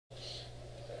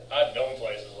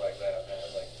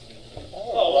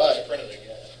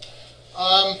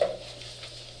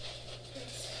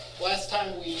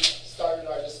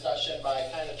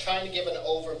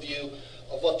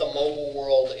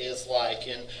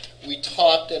we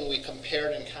talked and we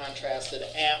compared and contrasted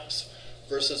apps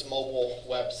versus mobile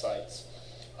websites.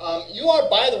 You are,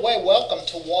 by the way, welcome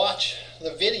to watch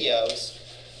the videos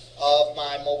of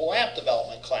my mobile app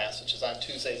development class, which is on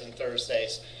Tuesdays and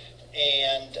Thursdays.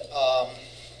 And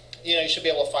you should be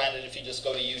able to find it if you just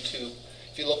go to YouTube.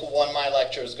 If you look at one of my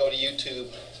lectures, go to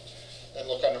YouTube, and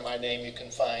look under my name, you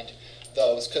can find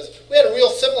those. Because we had a real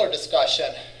similar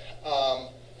discussion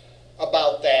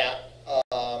about that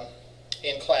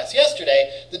in class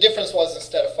yesterday. The difference was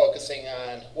instead of focusing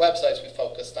on websites, we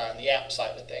focused on the app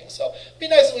side of things. So it'd be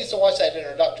nice at least to watch that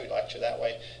introductory lecture. That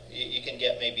way you can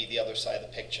get maybe the other side of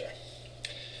the picture.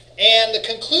 And the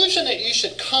conclusion that you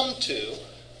should come to,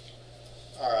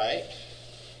 all right,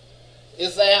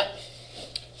 is that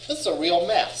this is a real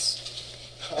mess.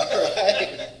 All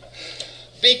right?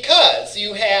 Because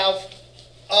you have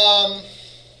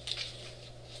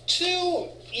two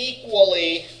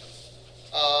equally,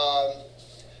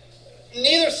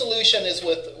 neither solution is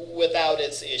without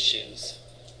its issues.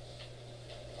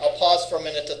 I'll pause for a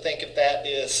minute to think if that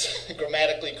is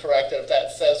grammatically correct, and if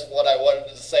that says what I wanted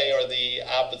to say or the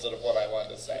opposite of what I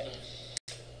wanted to say.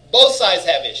 Both sides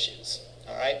have issues,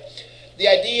 all right? The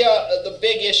idea, the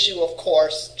big issue, of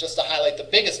course, just to highlight the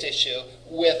biggest issue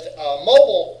with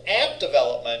mobile app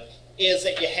development is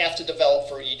that you have to develop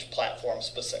for each platform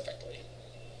specifically.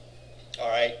 All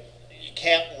right, you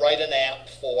can't write an app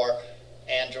for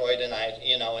Android and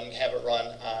and have it run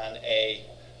on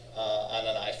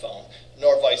an iPhone,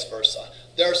 nor vice versa.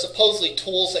 There are supposedly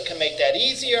tools that can make that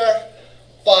easier,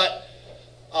 but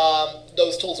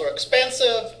those tools are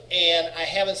expensive, and I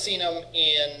haven't seen them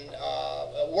in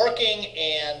working,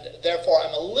 and therefore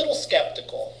I'm a little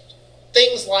skeptical.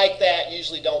 Things like that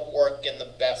usually don't work in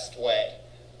the best way,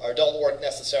 or don't work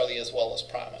necessarily as well as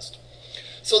promised.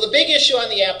 So the big issue on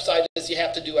the app side is you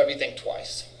have to do everything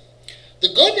twice.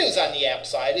 The good news on the app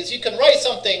side is you can write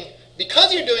something,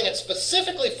 because you're doing it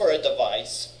specifically for a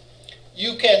device,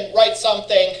 you can write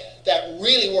something that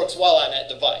really works well on that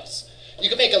device. You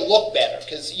can make it look better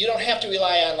because you don't have to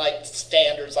rely on like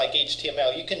standards like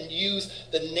HTML. You can use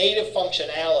the native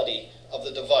functionality of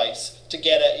the device to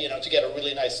get a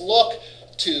really nice look,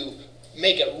 to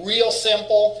make it real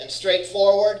simple and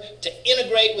straightforward, to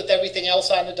integrate with everything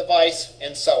else on the device,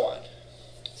 and so on.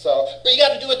 So, but you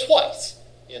got to do it twice,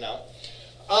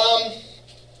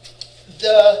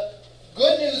 The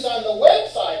good news on the web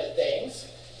side of things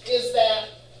is that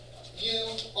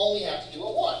you only have to do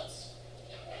it once.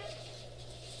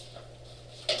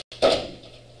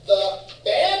 The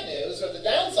bad news, or the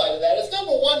downside of that, is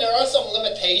number one, there are some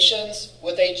limitations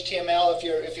with HTML. If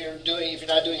you're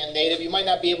not doing a native, you might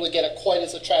not be able to get it quite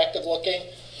as attractive looking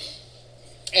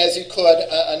as you could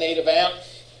a native app.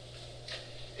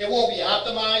 It won't be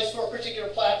optimized for a particular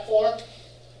platform,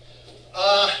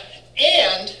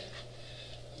 and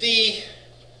the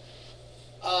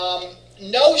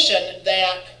notion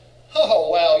that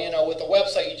with the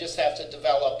website you just have to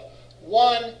develop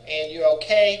one and you're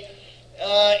okay.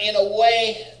 In a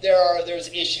way, there's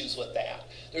issues with that.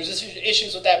 There's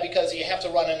issues with that because you have to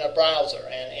run in a browser,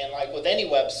 and like with any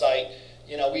website,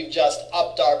 we've just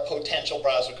upped our potential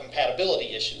browser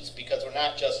compatibility issues because we're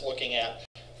not just looking at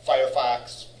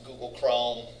Firefox, Google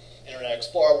Chrome, Internet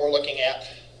Explorer. We're looking at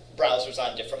browsers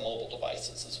on different mobile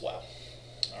devices as well.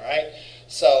 All right,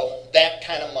 so that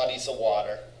kind of muddies the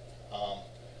water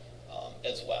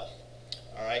as well.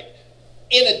 All right.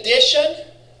 In addition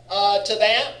to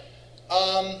that,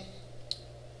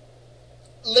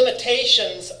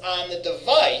 limitations on the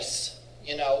device,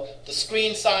 the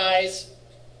screen size,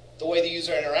 the way the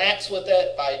user interacts with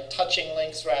it by touching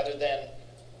links rather than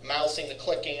mousing to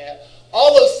clicking it.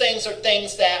 All those things are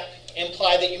things that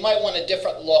imply that you might want a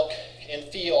different look and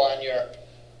feel on your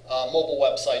mobile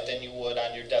website than you would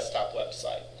on your desktop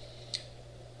website.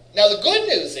 Now the good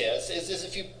news is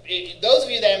if those of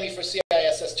you that have me for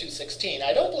CISS268,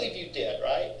 I don't believe you did,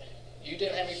 right? You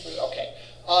didn't have me for, okay.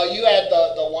 You had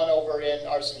the one over in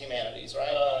Arts and Humanities,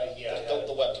 right? Yeah.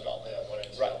 The web development.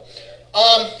 Yeah, right.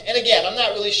 And again, I'm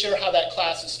not really sure how that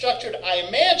class is structured. I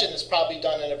imagine it's probably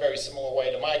done in a very similar way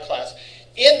to my class,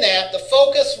 in that the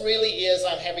focus really is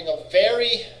on having a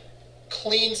very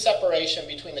clean separation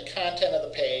between the content of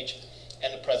the page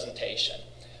and the presentation.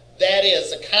 That is,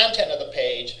 the content of the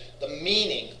page, the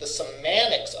meaning, the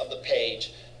semantics of the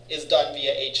page is done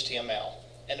via HTML,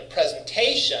 and the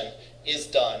presentation is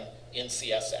done in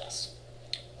CSS.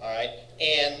 All right,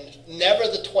 and never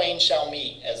the twain shall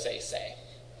meet, as they say.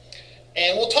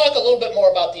 And we'll talk a little bit more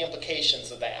about the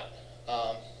implications of that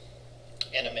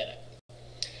in a minute.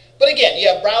 But again, you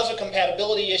have browser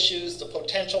compatibility issues, the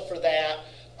potential for that.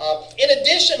 In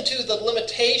addition to the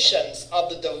limitations of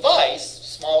the device,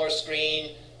 smaller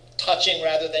screen, touching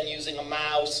rather than using a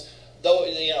mouse, though,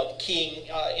 keying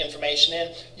information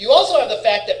in. You also have the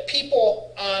fact that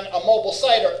people on a mobile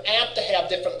site are apt to have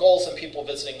different goals than people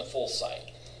visiting the full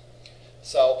site.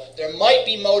 So there might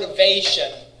be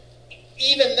motivation,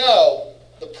 even though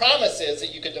the promise is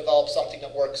that you could develop something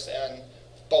that works in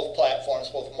both platforms,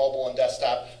 both mobile and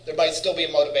desktop. There might still be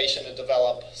a motivation to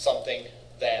develop something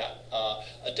that,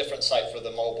 a different site for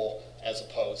the mobile as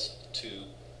opposed to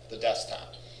the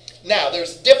desktop. Now,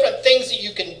 there's different things that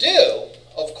you can do,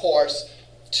 of course,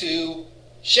 to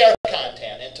share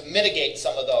content and to mitigate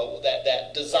some of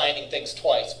that designing things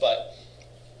twice, but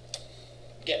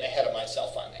I'm getting ahead of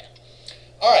myself on that.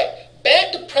 All right,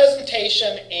 back to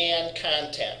presentation and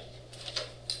content.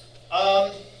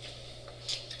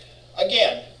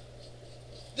 Again,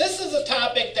 this is a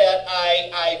topic that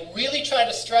I really try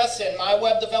to stress in my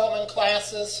web development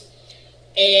classes,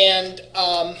 and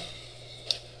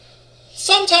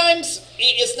sometimes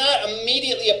it's not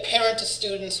immediately apparent to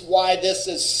students why this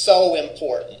is so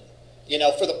important.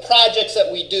 For the projects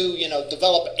that we do,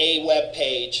 develop a web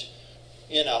page,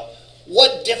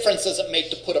 what difference does it make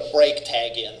to put a break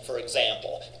tag in, for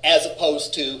example, as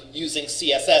opposed to using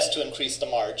CSS to increase the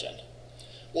margin?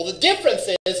 Well, the difference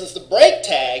is the break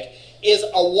tag is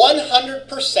a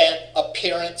 100%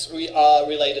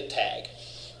 appearance-related tag.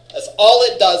 That's all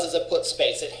it does is it puts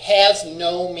space. It has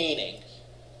no meaning.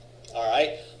 All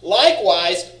right.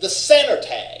 Likewise, the center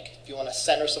tag. If you want to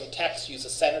center some text, use a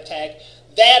center tag.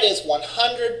 That is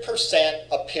 100%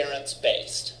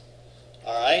 appearance-based.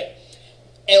 All right.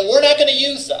 And we're not going to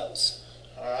use those.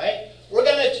 All right. We're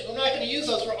not going to use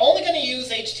those. We're only going to use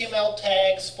HTML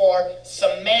tags for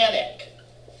semantic.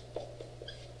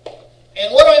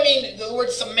 And what do I mean? The word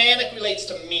semantic relates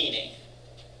to meaning,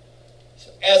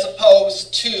 as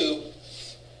opposed to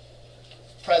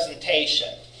presentation.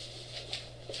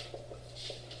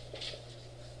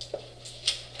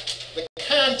 The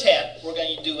content we're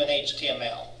going to do in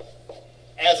HTML,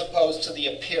 as opposed to the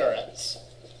appearance.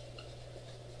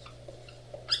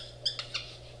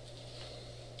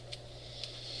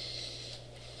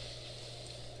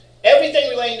 Everything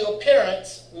relating to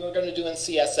appearance, we're going to do in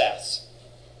CSS.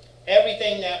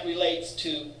 Everything that relates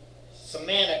to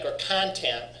semantic or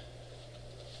content,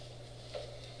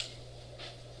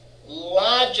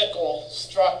 logical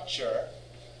structure,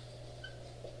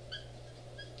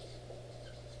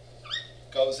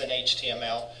 goes in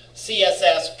HTML.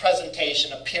 CSS,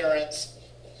 presentation, appearance,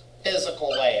 physical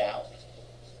layout.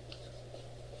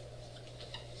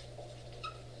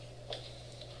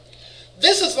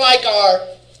 This is like our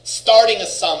starting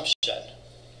assumption.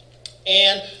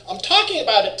 And I'm talking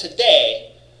about it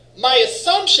today. My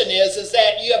assumption is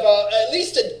that you have at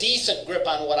least a decent grip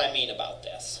on what I mean about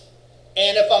this.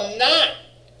 And if I'm not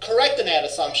correct in that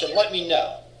assumption, let me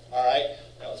know. All right?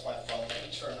 That was my phone. Let me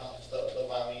turn off the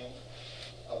volume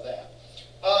of that.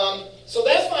 So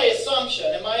that's my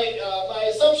assumption. And my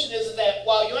assumption is that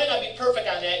while you might not be perfect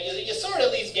on that, you sort of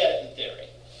at least get it in theory.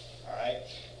 All right?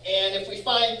 And if we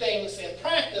find things in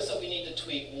practice that we need to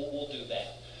tweak, we'll do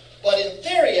that. But in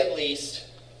theory, at least,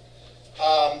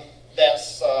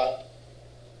 that's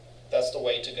the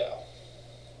way to go.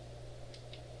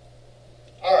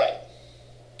 All right.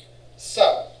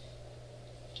 So,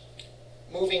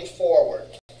 moving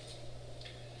forward,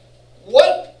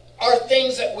 what are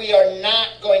things that we are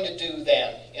not going to do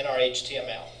then in our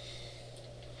HTML?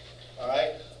 All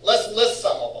right. Let's list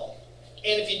some of them.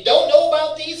 And if you don't know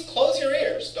about these, close your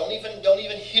ears. Don't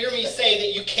even hear me say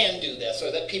that you can do this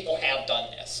or that people have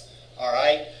done this. All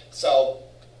right? So,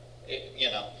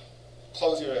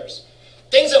 close your ears.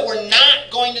 Things that we're not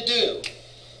going to do.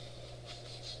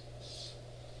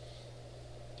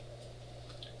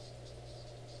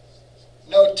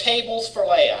 No tables for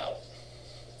layout.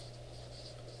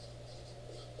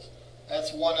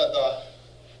 That's one of the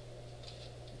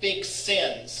big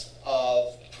sins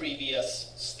of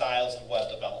previous styles of web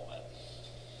development.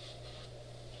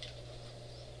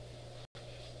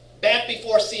 Back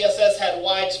before CSS had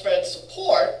widespread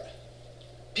support,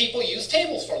 people used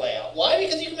tables for layout. Why?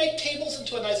 Because you can make tables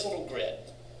into a nice little grid.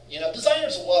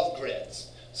 Designers love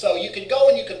grids. So you can go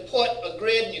and you can put a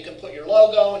grid, and you can put your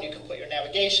logo, and you can put your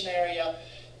navigation area,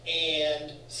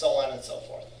 and so on and so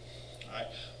forth. All right?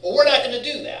 Well, we're not going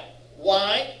to do that.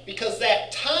 Why? Because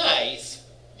that ties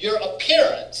your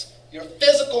appearance, your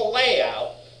physical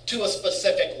layout, to a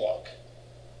specific look.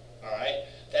 All right?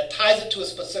 That ties it to a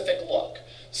specific look.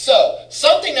 So,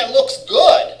 something that looks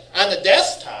good on the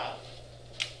desktop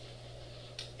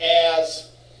as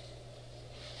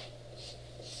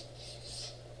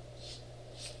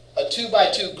a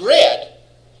 2x2 grid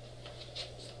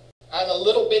on a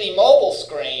little bitty mobile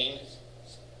screen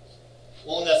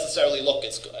look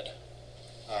as good.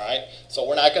 All right, so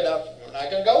we're not gonna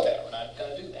go there. We're not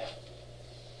gonna do that.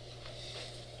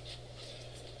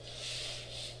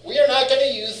 We are not going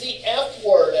to use the F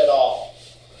word at all.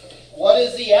 What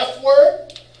is the F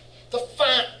word? The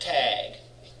font tag.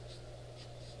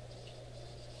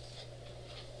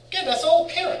 Again, that's all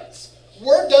appearance.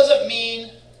 Word doesn't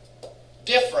mean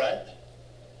different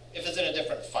if it's in a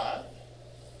different font.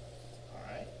 All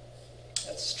right,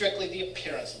 that's strictly the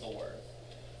appearance of the word.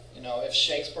 You know, if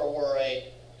Shakespeare were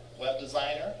a web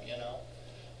designer, you know,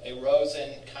 a rose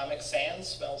in Comic Sans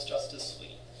smells just as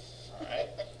sweet. All right.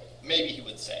 Maybe he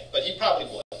would say, but he probably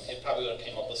wouldn't. He probably would have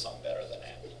came up with something better than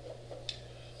that.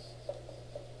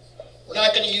 We're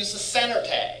not going to use the center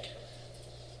tag.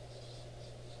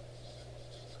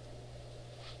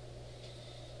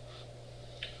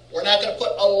 We're not going to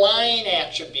put align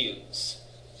attributes.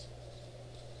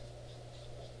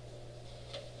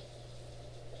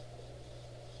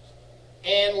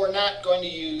 And we're not going to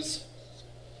use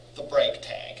the break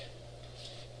tag.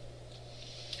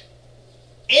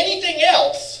 Anything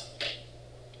else,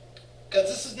 because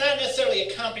this is not necessarily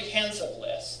a comprehensive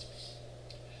list,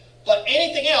 but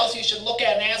anything else you should look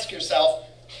at and ask yourself,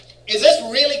 is this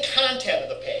really content of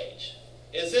the page?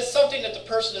 Is this something that the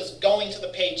person is going to the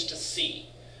page to see?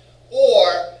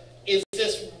 Or is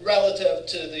this relative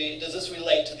to does this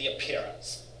relate to the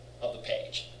appearance of the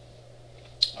page?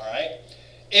 All right?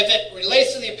 If it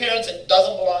relates to the appearance, it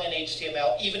doesn't belong in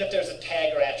HTML, even if there's a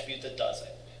tag or attribute that does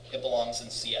it. It belongs in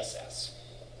CSS.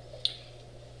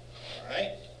 All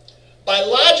right? By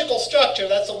logical structure,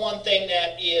 that's the one thing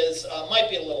that is might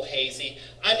be a little hazy.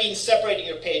 I mean separating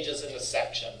your pages into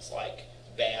sections like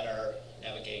banner,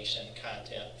 navigation,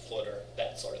 content, footer,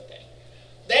 that sort of thing.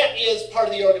 That is part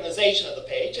of the organization of the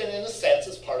page, and in a sense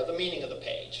is part of the meaning of the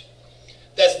page.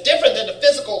 That's different than the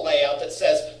physical layout that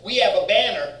says we have a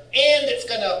banner and it's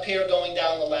going to appear going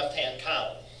down the left-hand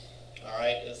column. All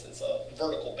right, it's a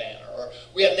vertical banner. Or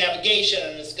we have navigation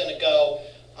and it's going to go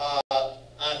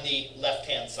on the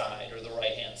left-hand side or the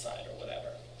right-hand side or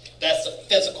whatever. That's the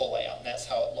physical layout, and that's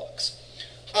how it looks.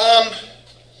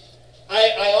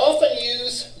 I often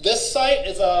use this site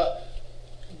as a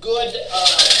good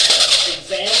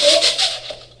example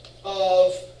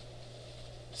of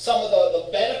some of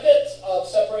the benefits of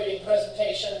separating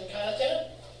presentation and content.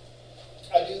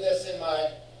 I do this in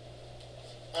my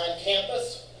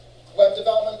on-campus web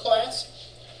development class.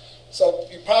 So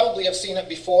you probably have seen it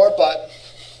before, but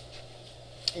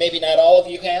maybe not all of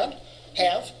you have.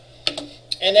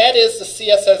 And that is the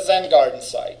CSS Zen Garden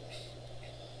site.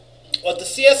 What the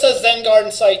CSS Zen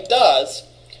Garden site does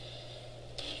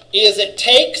is it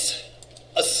takes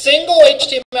a single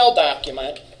HTML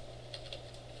document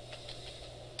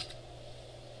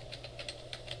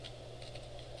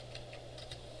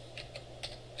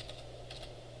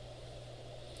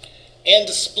and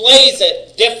displays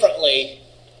it differently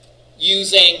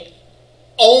using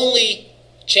only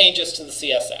changes to the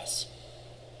CSS.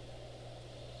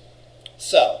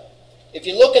 So, if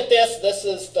you look at this, this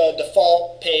is the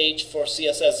default page for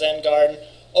CSS Zen Garden.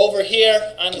 Over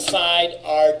here on the side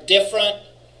are different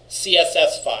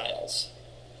CSS files.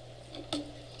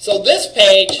 So this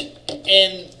page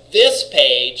and this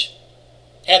page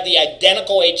have the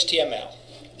identical HTML.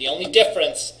 The only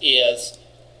difference is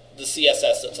the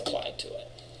CSS that's applied to it.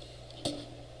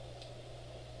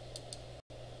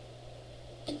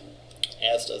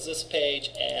 As does this page,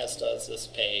 as does this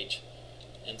page,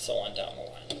 and so on down the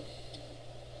line.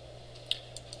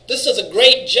 This does a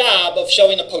great job of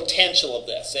showing the potential of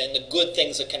this and the good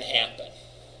things that can happen.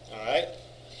 All right?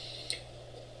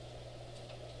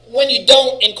 When you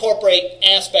don't incorporate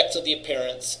aspects of the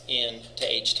appearance into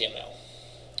HTML.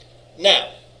 Now,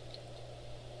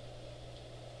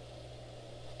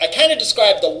 I kind of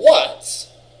described the whats.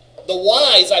 The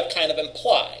whys I've kind of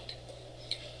implied.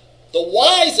 The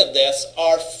whys of this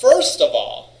are, first of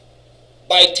all,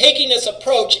 by taking this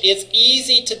approach, it's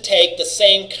easy to take the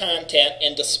same content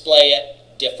and display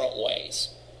it different ways,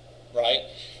 right?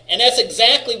 And that's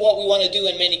exactly what we want to do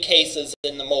in many cases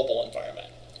in the mobile environment.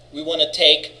 We want to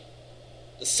take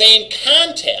the same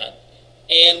content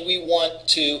and we want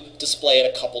to display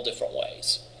it a couple different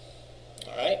ways,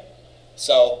 all right?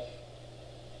 So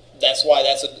that's why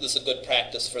this is a good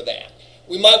practice for that.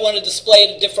 We might want to display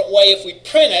it a different way if we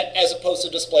print it as opposed to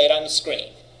display it on the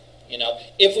screen. You know,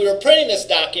 if we were printing this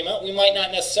document, we might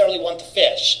not necessarily want the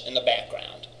fish in the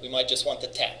background. We might just want the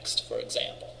text, for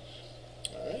example.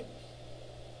 All right.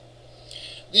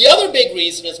 The other big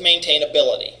reason is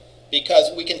maintainability,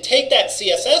 because we can take that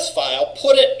CSS file,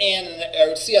 put it in,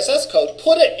 or CSS code,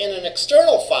 put it in an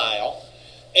external file,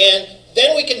 and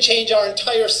then we can change our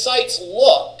entire site's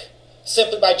look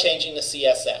simply by changing the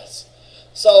CSS.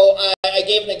 So I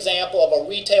gave an example of a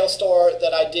retail store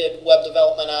that I did web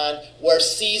development on where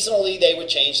seasonally they would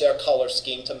change their color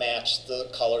scheme to match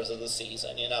the colors of the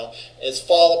season. You know, as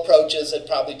fall approaches, they'd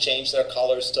probably change their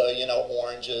colors to, you know,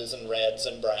 oranges and reds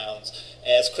and browns.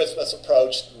 As Christmas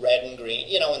approached, red and green,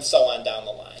 you know, and so on down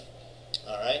the line.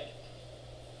 All right?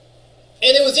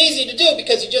 And it was easy to do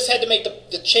because you just had to make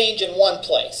the change in one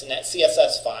place in that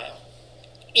CSS file.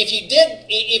 If you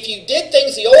did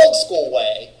things the old school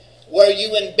way, where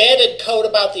you embedded code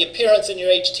about the appearance in your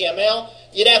HTML,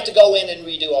 you'd have to go in and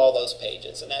redo all those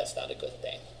pages, and that's not a good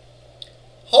thing.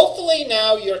 Hopefully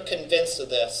now you're convinced of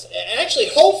this. Actually,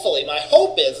 hopefully, my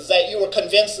hope is that you were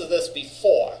convinced of this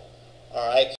before,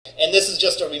 all right? And this is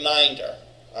just a reminder,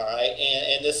 all right?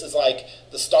 And this is like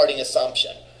the starting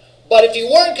assumption. But if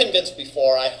you weren't convinced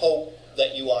before, I hope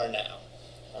that you are now,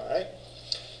 all right?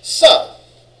 So,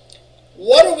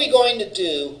 what are we going to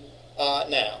do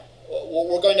now?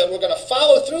 We're going to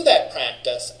follow through that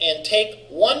practice and take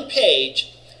one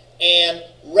page and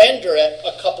render it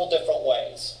a couple different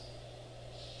ways.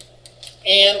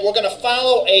 And we're going to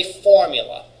follow a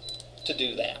formula to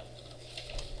do that.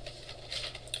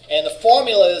 And the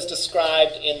formula is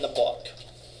described in the book.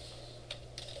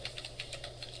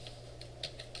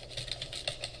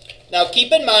 Now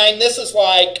keep in mind, this is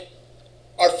like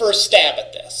our first stab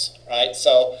at this, right?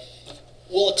 So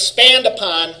we'll expand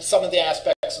upon some of the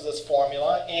aspects of this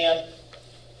formula, and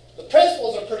the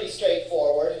principles are pretty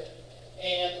straightforward,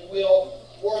 and we'll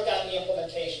work on the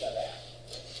implementation of that.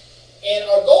 And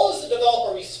our goal is to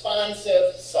develop a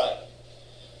responsive site.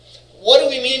 What do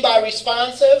we mean by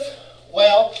responsive?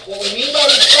 Well, what we mean by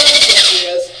responsive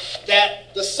is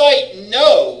that the site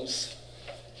knows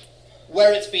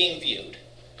where it's being viewed.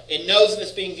 It knows that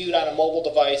it's being viewed on a mobile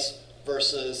device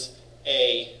versus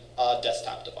a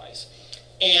desktop device.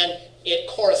 And it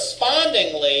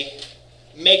correspondingly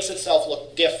makes itself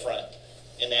look different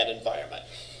in that environment.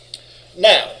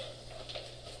 Now,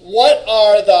 what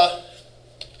are the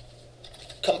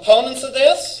components of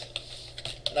this?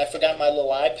 And I forgot my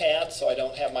little iPad, so I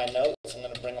don't have my notes. I'm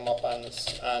going to bring them up on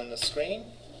the screen.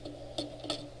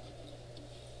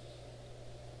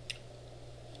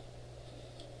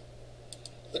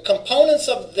 The components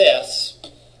of this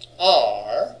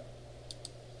are,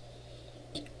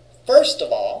 first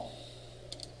of all,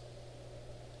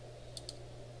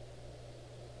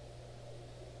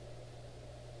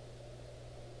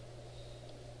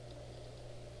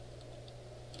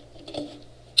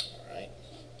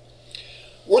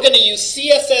 we're going to use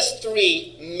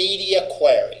CSS3 media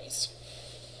queries.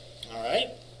 All right?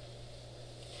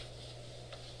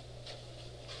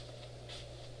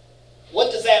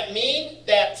 What does that mean?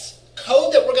 That's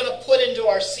code that we're going to put into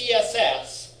our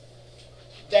CSS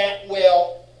that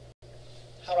will,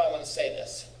 how do I want to say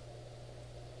this?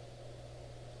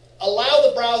 Allow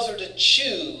the browser to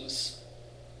choose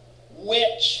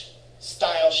which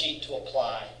style sheet to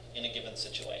apply in a given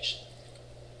situation.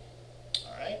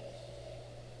 All right?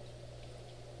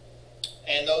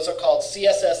 And those are called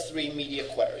CSS3 media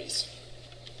queries.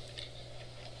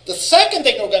 The second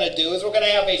thing we're going to do is we're going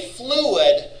to have a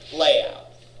fluid layout.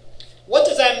 What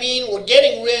does that mean? We're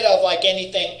getting rid of like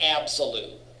anything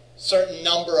absolute, certain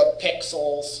number of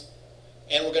pixels,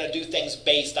 and we're going to do things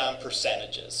based on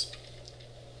percentages.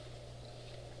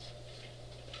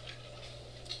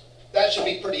 That should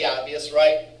be pretty obvious,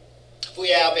 right? If we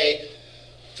have a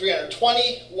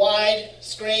 320 wide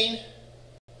screen,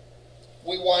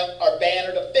 we want our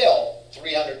banner to fill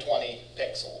 320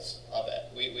 pixels of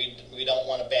it. We don't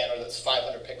want a banner that's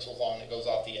 500 pixels long that goes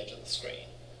off the edge of the screen.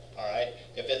 All right?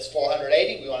 If it's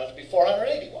 480, we want it to be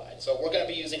 480 wide. So we're going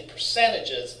to be using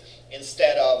percentages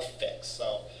instead of fixed.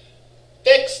 So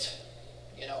fixed,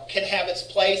 you know, can have its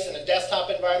place in a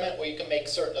desktop environment where you can make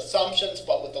certain assumptions,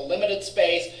 but with the limited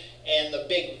space and the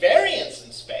big variance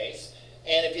in space.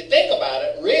 And if you think about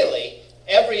it, really,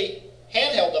 every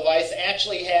handheld device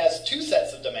actually has two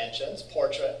sets of dimensions,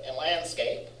 portrait and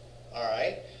landscape. All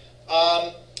right.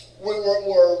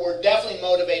 We're definitely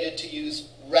motivated to use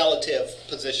relative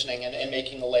positioning and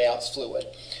making the layouts fluid.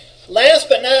 Last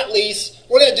but not least,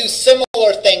 we're going to do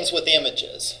similar things with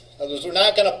images. In other words, we're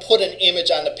not going to put an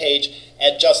image on the page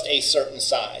at just a certain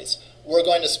size. We're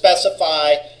going to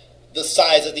specify the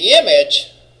size of the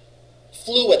image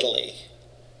fluidly.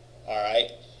 All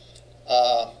right.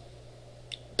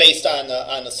 Based on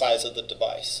the size of the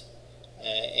device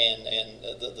and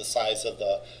the size of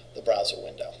the browser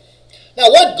window. Now,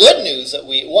 one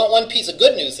piece of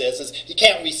good news is you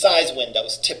can't resize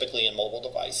windows typically in mobile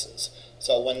devices.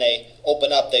 So when they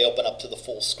open up to the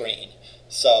full screen.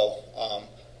 So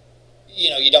you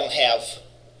know, you don't have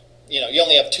you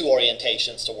only have 2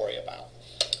 orientations to worry about.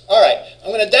 All right,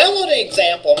 I'm going to download an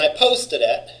example, and I posted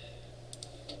it.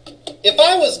 If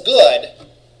I was good,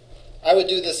 I would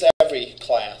do this every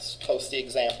class, post the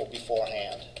example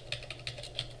beforehand.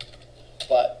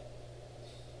 But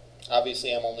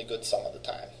obviously I'm only good some of the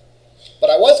time. But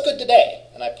I was good today,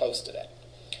 and I posted it.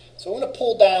 So I'm going to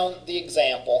pull down the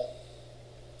example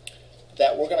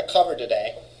that we're going to cover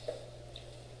today.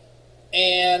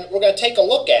 And we're going to take a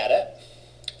look at it.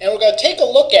 And we're going to take a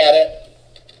look at it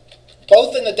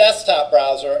both in the desktop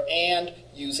browser and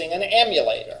using an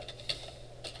emulator.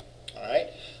 All right.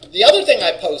 The other thing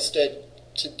I posted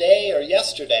today or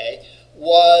yesterday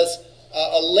was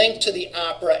a link to the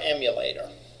Opera emulator.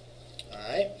 All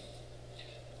right.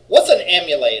 What's an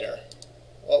emulator?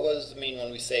 What does it mean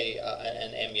when we say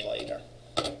an emulator?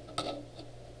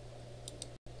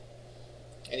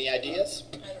 Any ideas?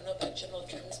 I don't know about general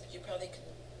terms, but you probably can.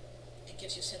 It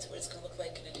gives you a sense of what it's going to look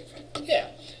like in a different. Yeah.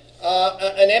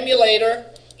 An emulator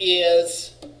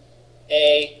is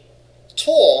a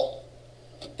tool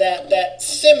that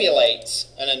simulates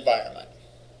an environment.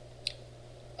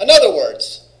 In other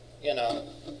words,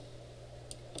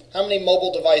 how many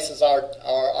mobile devices are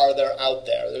there out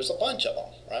there? There's a bunch of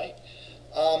them, right?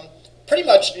 Pretty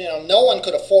much, no one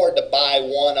could afford to buy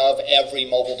one of every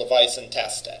mobile device and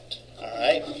test it. All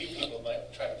right. A few people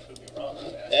might try to prove me wrong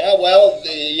on that. Yeah, well,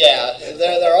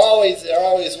 there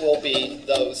always will be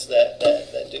those that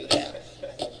do that.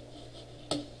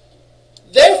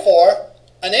 Therefore,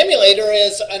 an emulator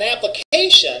is an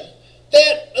application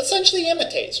that essentially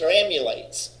imitates or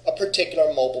emulates a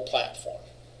particular mobile platform.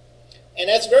 And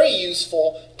that's very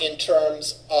useful in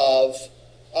terms of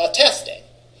testing.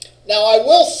 Now, I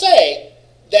will say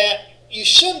that you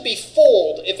shouldn't be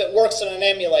fooled if it works in an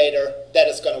emulator that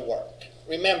it's going to work.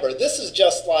 Remember, this is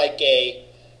just like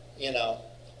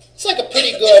it's like a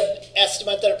pretty good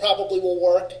estimate that it probably will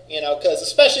work, because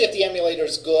especially if the emulator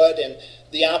is good, and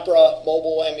the Opera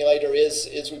mobile emulator is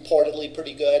reportedly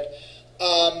pretty good.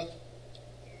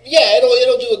 Yeah,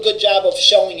 it'll do a good job of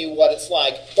showing you what it's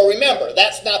like. But remember,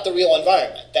 that's not the real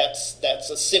environment. That's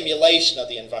a simulation of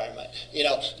the environment.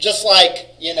 Just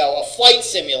like a flight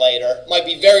simulator might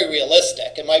be very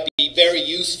realistic. It might be very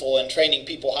useful in training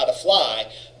people how to fly.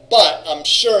 But I'm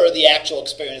sure the actual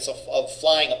experience of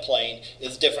flying a plane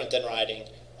is different than riding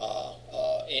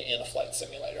in a flight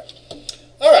simulator.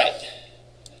 All right,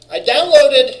 I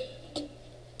downloaded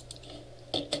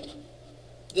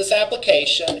this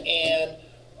application, and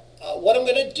what I'm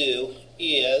going to do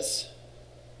is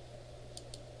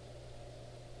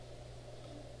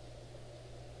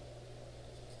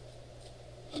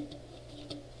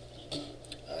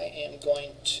I am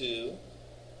going to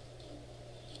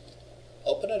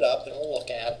open it up, and we'll look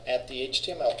at the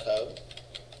HTML code.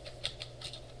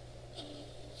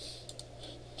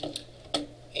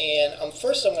 And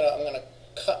first I'm going to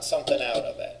cut something out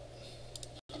of it,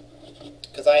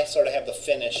 because I sort of have the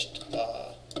finished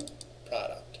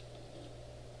product.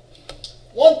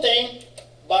 One thing,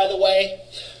 by the way,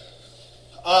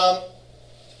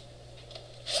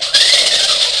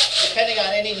 depending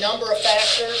on any number of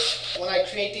factors, when I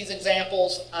create these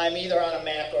examples, I'm either on a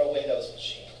Mac or a Windows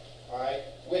machine. All right?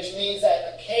 Which means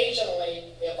that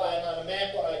occasionally, if I'm on a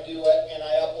Mac when I do it and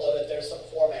I upload it, there's some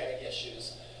formatting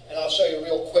issues. And I'll show you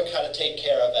real quick how to take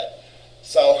care of it.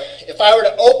 So if I were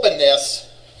to open this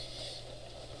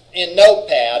in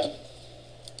Notepad,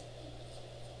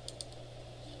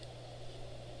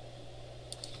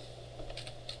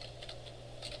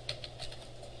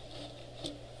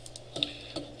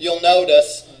 you'll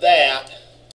notice that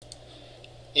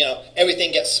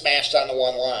everything gets smashed onto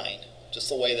one line, just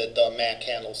the way that the Mac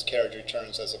handles carriage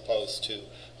returns as opposed to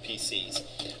PCs.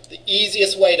 The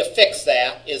easiest way to fix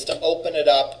that is to open it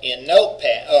up in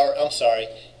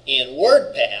in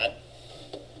WordPad.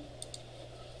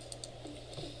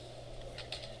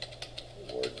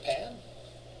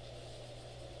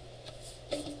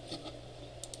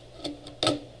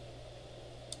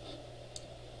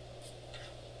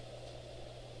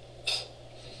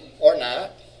 Or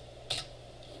not.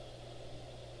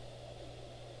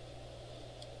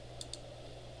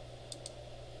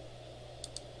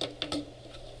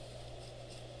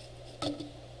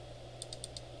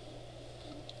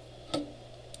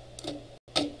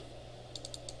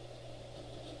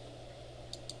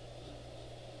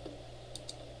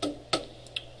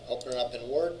 Open it up in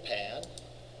WordPad.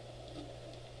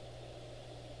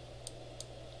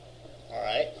 All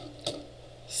right.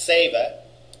 Save it.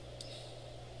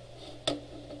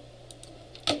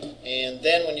 And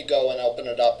then when you go and open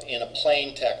it up in a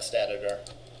plain text editor,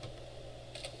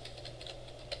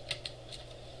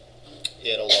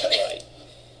 it'll look right.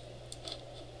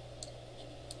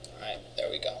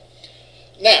 go.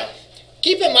 Now,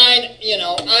 keep in mind, you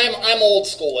know, I'm old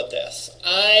school with this.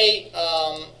 I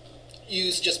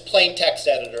use just plain text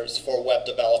editors for web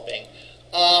developing.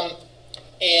 And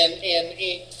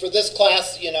for this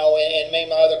class, you know, and many of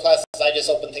my other classes, I just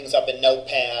open things up in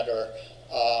Notepad, or,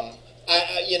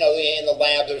 you know, in the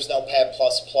lab there's Notepad++,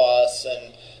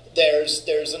 and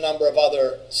there's a number of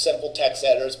other simple text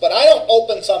editors. But I don't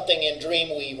open something in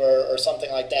Dreamweaver or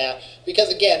something like that, because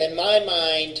again, in my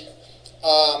mind,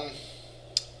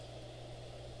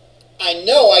 I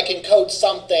know I can code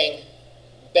something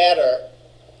better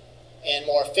and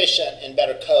more efficient and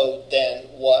better code than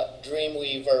what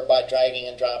Dreamweaver by dragging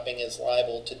and dropping is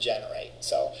liable to generate.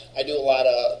 So I do a lot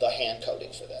of the hand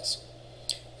coding for this.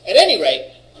 At any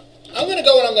rate, I'm going to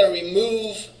go and I'm going to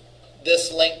remove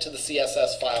this link to the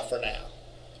CSS file for now.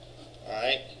 All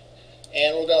right?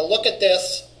 And we're going to look at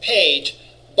this page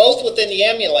both within the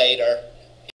emulator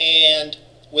and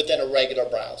within a regular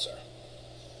browser.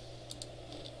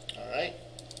 All right?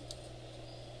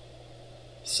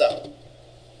 So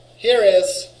here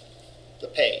is the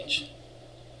page.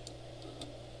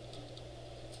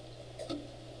 All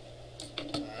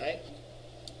right.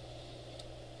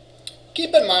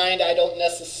 Keep in mind, I don't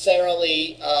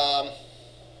necessarily,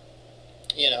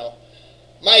 you know,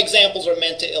 my examples are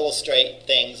meant to illustrate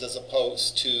things as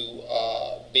opposed to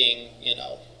being, you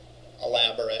know,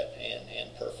 elaborate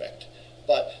and perfect.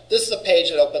 But this is a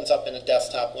page that opens up in a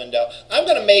desktop window. I'm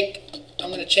going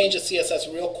to change the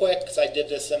CSS real quick because I did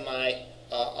this in my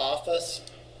office,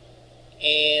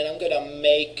 and I'm going to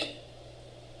make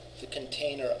the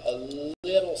container a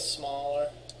little smaller.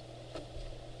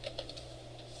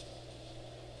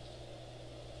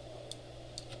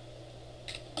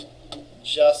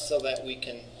 Just so that we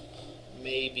can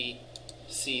maybe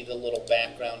see the little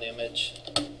background image.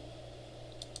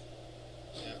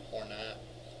 Yeah, or not.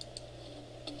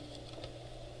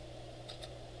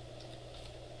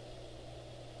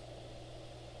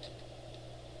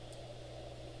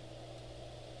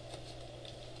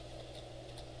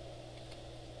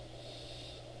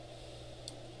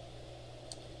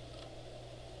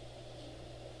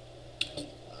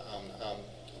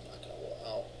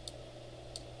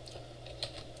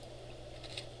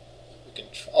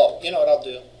 Oh, you know what I'll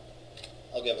do?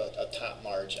 I'll give a top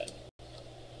margin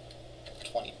of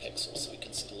 20 pixels so we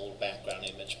can see the little background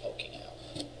image poking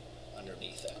out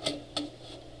underneath it. There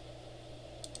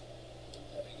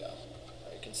we go.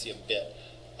 Or you can see a bit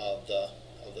of the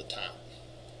top.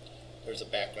 There's a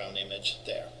background image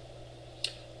there.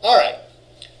 All right.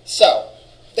 So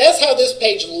that's how this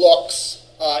page looks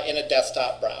in a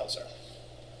desktop browser.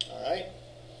 All right.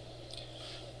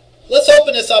 Let's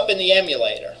open this up in the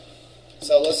emulator.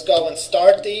 So let's go and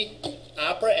start the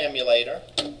Opera emulator.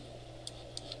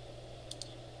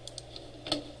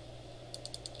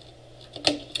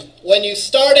 When you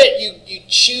start it, you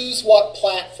choose what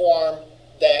platform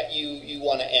that you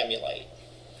want to emulate.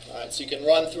 All right, so you can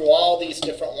run through all these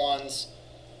different ones.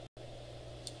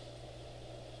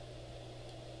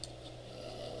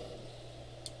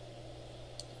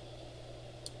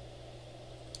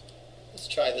 Let's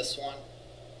try this one.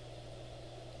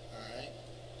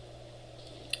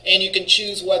 And you can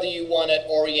choose whether you want it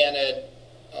oriented,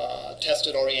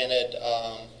 tested-oriented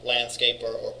landscape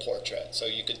or portrait. So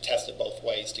you could test it both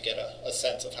ways to get a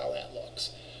sense of how that looks.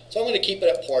 So I'm going to keep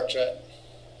it at portrait.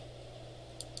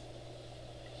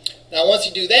 Now once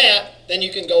you do that, then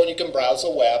you can go and you can browse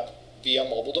the web via a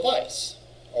mobile device,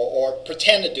 or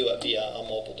pretend to do it via a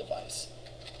mobile device.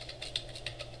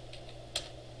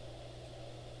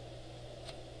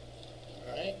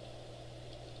 All right.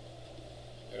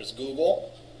 There's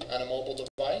Google on a mobile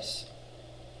device.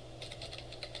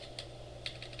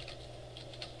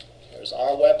 Here's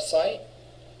our website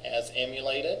as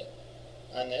emulated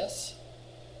on this.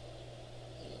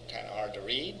 Kind of hard to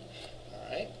read. All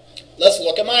right. Let's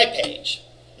look at my page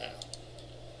now.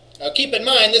 Now keep in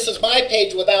mind, this is my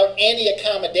page without any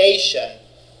accommodation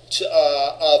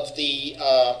of the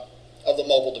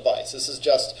mobile device. This is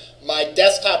just my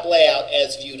desktop layout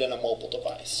as viewed in a mobile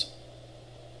device.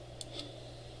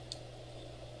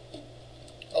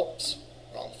 Oops,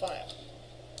 wrong file.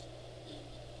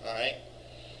 All right,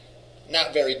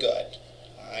 not very good.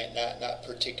 All right, not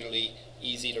particularly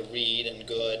easy to read and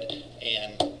good.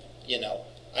 And you know,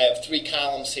 I have 3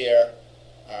 columns here.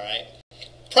 All right,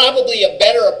 probably a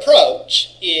better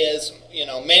approach is, you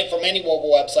know, for many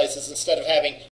mobile websites is instead of having